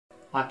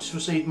I've just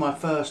received my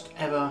first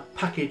ever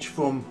package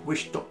from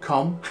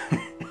wish.com.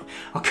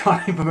 I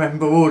can't even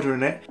remember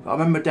ordering it, but I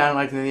remember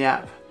downloading the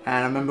app and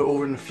I remember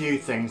ordering a few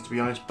things, to be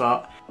honest,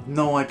 but I've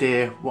no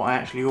idea what I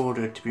actually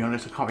ordered, to be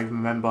honest. I can't even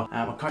remember.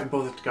 I can't even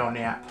bother to go on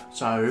the app.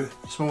 So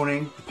this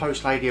morning the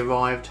post lady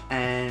arrived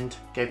and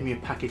gave me a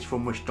package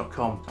from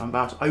wish.com. I'm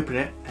about to open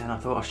it and I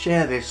thought I'll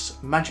share this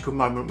magical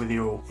moment with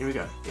you all. Here we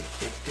go.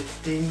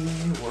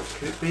 What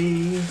could it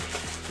be?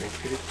 What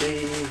could it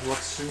be?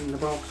 What's in the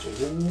box?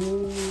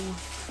 Ooh.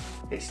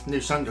 It's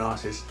new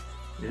sunglasses.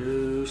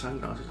 New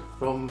sunglasses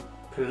from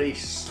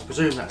Police. I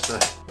presume that's a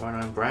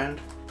well-known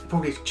brand.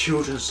 Probably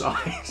children's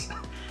size.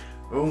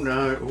 Oh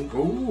no.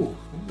 Oh,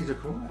 these are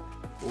cool.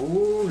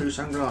 Oh, new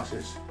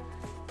sunglasses.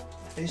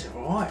 These are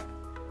alright.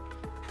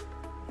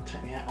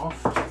 Take the hat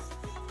off.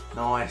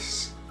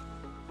 Nice.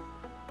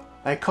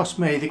 They cost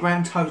me the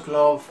grand total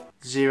of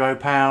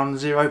 £0,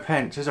 0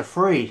 pence. These are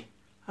free.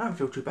 I don't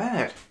feel too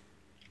bad.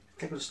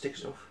 Take all the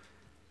stickers off.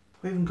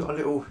 We've even got a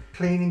little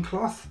cleaning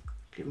cloth.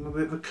 Give them a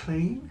bit of a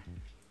clean.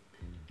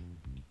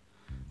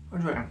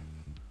 What do you reckon?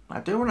 I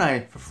do, wouldn't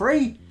I? For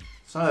free.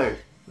 So,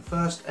 the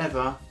first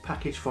ever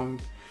package from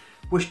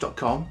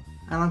wish.com,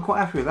 and I'm quite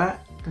happy with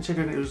that,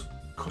 considering it was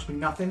cost me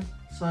nothing.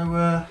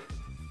 So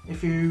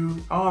if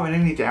you are in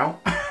any doubt,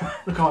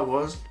 like I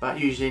was, about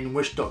using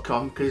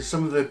wish.com, because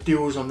some of the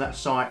deals on that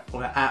site or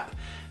that app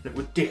look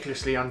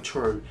ridiculously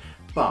untrue,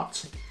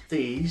 but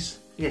these,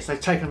 yes, they've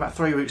taken about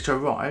 3 weeks to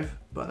arrive,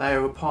 but they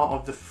are a part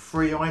of the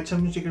free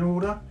items you can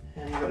order.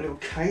 And you've got a little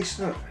case,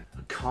 look,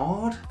 a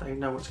card. Don't even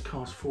know what the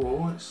card's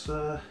for. It's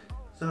I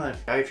don't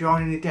know. If you're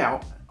in any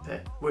doubt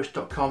that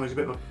wish.com is a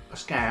bit of a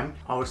scam,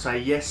 I would say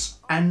yes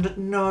and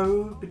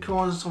no,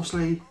 because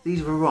obviously these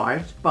have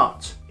arrived.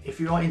 But if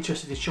you are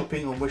interested in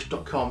shopping on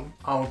wish.com,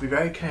 I will be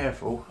very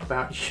careful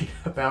about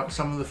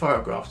some of the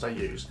photographs they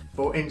use.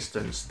 For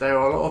instance, there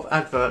are a lot of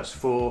adverts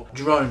for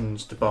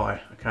drones to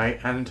buy, okay?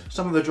 And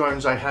some of the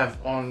drones they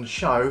have on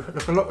show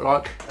look a lot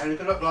like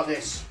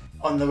this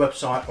on the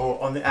website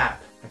or on the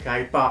app,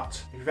 okay? But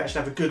if you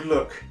actually have a good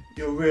look,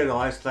 you'll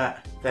realise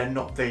that they're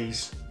not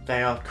these.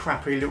 They are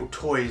crappy little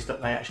toys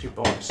that they actually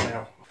buy and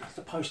sell. That's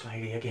the post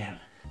lady again.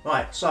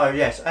 Right, so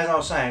yes, as I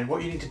was saying,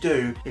 what you need to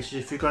do is,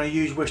 if you're going to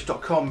use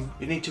wish.com,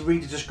 you need to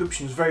read the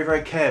descriptions very,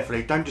 very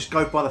carefully. Don't just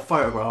go by the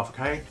photograph,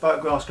 okay?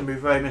 Photographs can be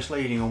very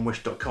misleading on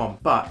wish.com.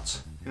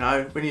 But, you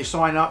know, when you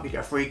sign up, you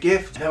get a free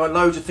gift. There are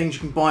loads of things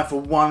you can buy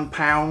for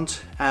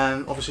 £1,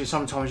 and obviously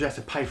sometimes you have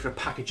to pay for the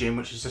packaging,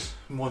 which is just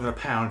more than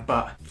 £1.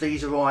 But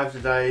these arrived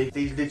today.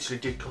 These literally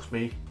did cost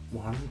me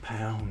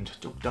 £1.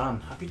 Job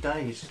done. Happy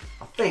days.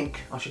 I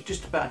think I should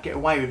just about get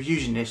away with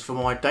using this for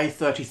my day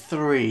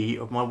 33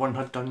 of my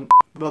 100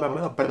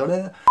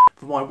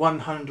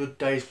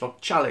 days vlog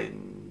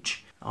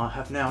challenge. I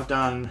have now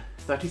done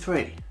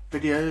 33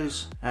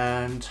 videos,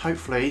 and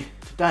hopefully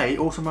today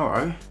or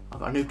tomorrow I've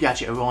got a new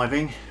gadget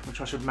arriving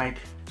which I should make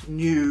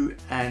new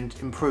and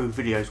improved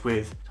videos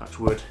with. Touch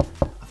wood.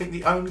 I think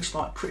the only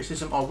slight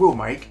criticism I will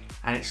make,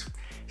 and it's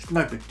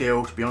no big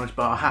deal to be honest,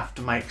 but I have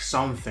to make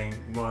something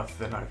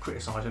worth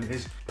criticising,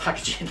 is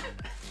packaging.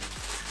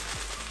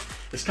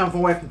 It's come from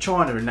away from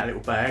China in that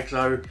little bag,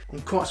 so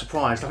I'm quite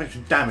surprised. I think it's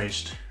been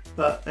damaged.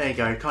 But there you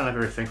go, can't have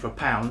everything for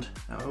 £1.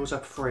 I was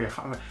up for free, I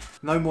can't remember.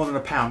 No more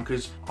than £1,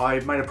 because I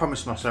made a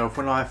promise to myself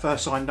when I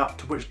first signed up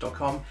to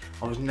wish.com,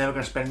 I was never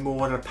going to spend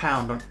more than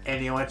 £1 on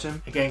any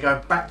item. Again,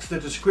 going back to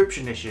the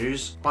description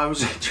issues, I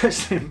was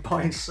interested in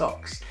buying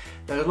socks.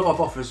 There's a lot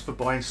of offers for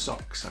buying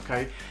socks,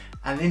 okay?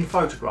 And in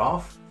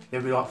photograph,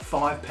 there'll be like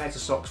 5 pairs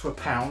of socks for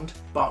 £1,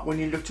 but when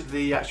you looked at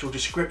the actual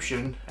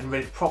description and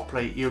read it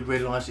properly, you'll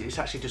realise that it's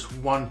actually just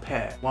one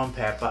pair.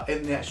 But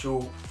in the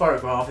actual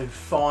photograph, there's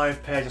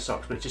 5 pairs of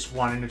socks, but it's just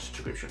one in the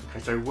description. Okay,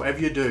 so whatever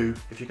you do,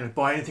 if you're going to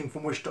buy anything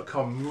from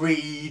wish.com,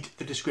 read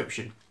the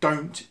description.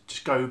 Don't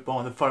just go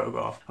by the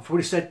photograph. I've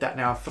already said that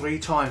now 3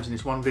 times in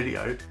this one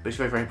video, but it's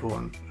very, very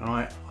important,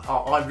 alright?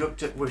 I've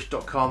looked at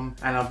wish.com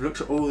and I've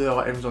looked at all the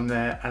items on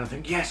there and I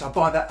think, yes, I'll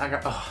buy that. I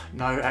go, oh,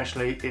 no,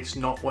 actually, it's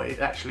not what it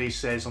actually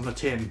says on the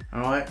tin,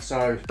 alright?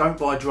 So don't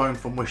buy a drone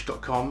from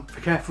wish.com.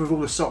 Be careful with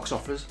all the socks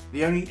offers.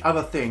 The only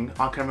other thing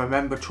I can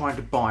remember trying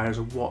to buy is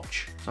a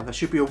watch. So there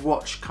should be a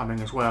watch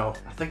coming as well.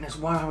 I think there's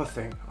one other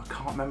thing. I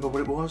can't remember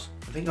what it was.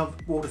 I think I've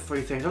ordered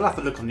 3 things. I'll have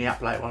to look on the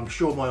app later. I'm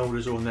sure my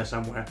orders are on there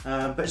somewhere.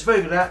 But it's a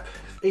very good app,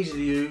 easy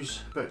to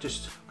use, but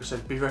just, like I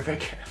said, be very, very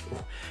careful.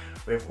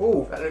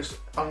 Oh, that looks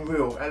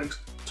unreal. That looks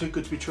too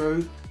good to be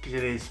true, because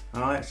it is.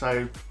 Alright,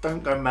 so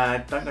don't go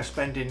mad. Don't go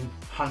spending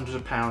hundreds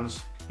of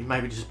pounds. You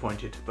may be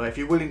disappointed. But if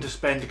you're willing to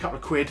spend a couple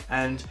of quid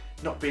and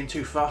not being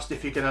too fussed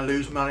if you're going to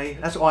lose money,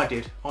 that's what I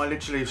did. I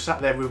literally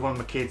sat there with one of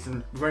my kids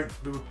and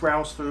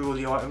browsed through all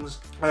the items.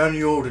 I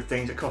only ordered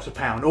things that cost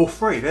 £1 or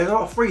free. There's a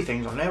lot of free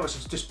things on there, which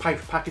is just pay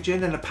for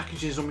packaging, and the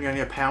packaging is normally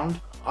only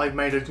 £1. I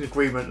made an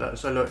agreement that,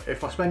 so look,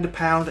 if I spend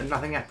 £1 and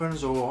nothing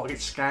happens or I get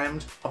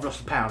scammed, I've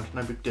lost £1,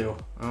 no big deal.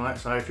 Alright,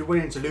 so if you're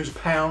willing to lose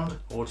 £1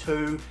 or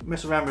 2,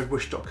 mess around with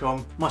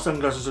wish.com. My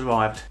sunglasses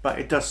arrived, but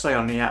it does say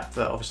on the app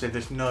that obviously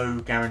there's no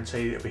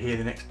guarantee that it'll be here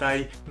the next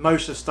day.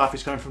 Most of the stuff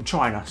is coming from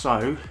China,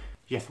 so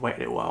you have to wait a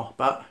little while,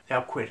 but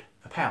they're £1,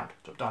 a pound,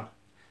 job done.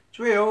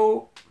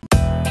 Cheerio!